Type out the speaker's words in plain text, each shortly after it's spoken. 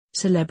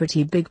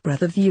Celebrity Big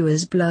Brother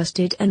viewers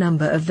blasted a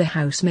number of the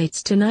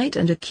housemates tonight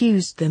and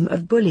accused them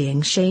of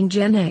bullying Shane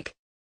Jenek.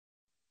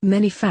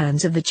 Many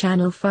fans of the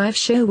Channel 5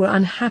 show were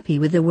unhappy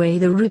with the way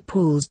the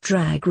RuPaul's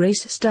Drag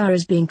Race star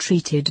is being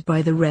treated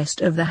by the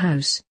rest of the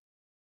house.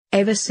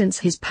 Ever since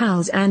his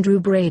pals Andrew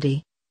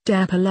Brady,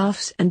 Dapper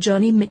and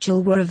Jonny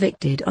were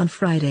evicted on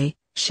Friday,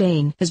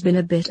 Shane has been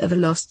a bit of a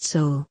lost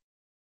soul.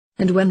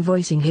 And when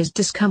voicing his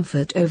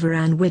discomfort over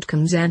Ann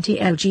Whitcomb's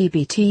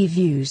anti-LGBT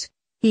views,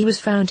 he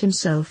was found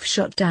himself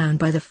shot down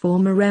by the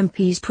former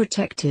MP's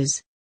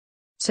protectors.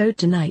 So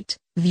tonight,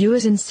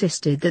 viewers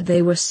insisted that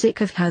they were sick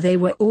of how they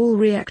were all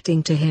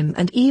reacting to him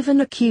and even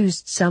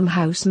accused some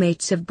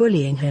housemates of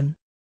bullying him.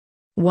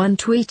 One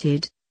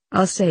tweeted,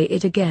 "I'll say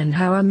it again,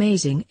 how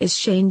amazing is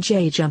Shane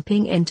J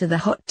jumping into the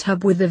hot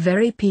tub with the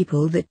very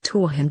people that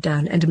tore him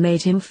down and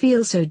made him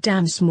feel so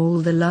damn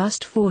small the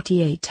last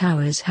 48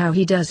 hours. How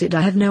he does it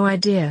I have no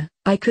idea,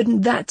 I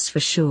couldn't, that's for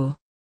sure.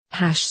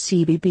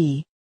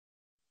 #CBB.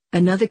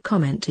 Another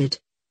commented,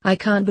 "I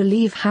can't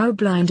believe how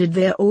blinded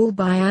they're all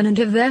by Ann and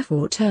have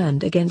therefore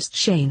turned against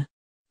Shane.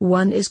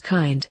 One is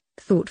kind,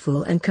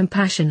 thoughtful and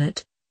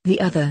compassionate,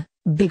 the other,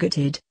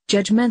 bigoted,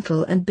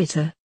 judgmental and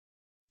bitter."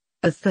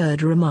 A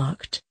third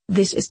remarked,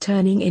 "This is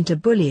turning into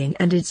bullying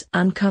and it's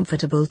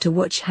uncomfortable to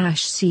watch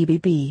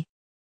 #CBB.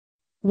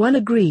 One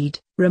agreed,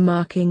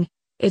 remarking,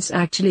 "It's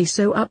actually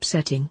so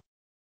upsetting."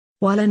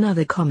 While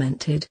another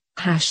commented,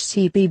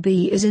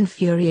 #CBB is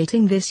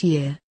infuriating this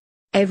year.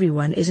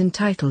 Everyone is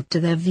entitled to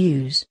their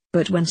views,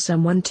 but when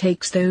someone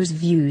takes those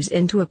views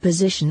into a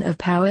position of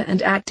power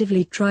and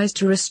actively tries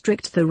to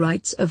restrict the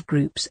rights of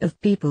groups of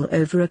people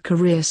over a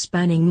career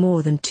spanning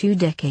more than 2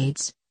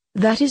 decades,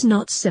 that is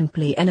not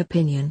simply an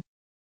opinion."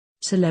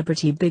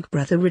 Celebrity Big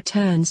Brother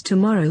returns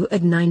tomorrow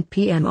at 9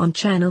 p.m. on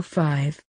Channel 5.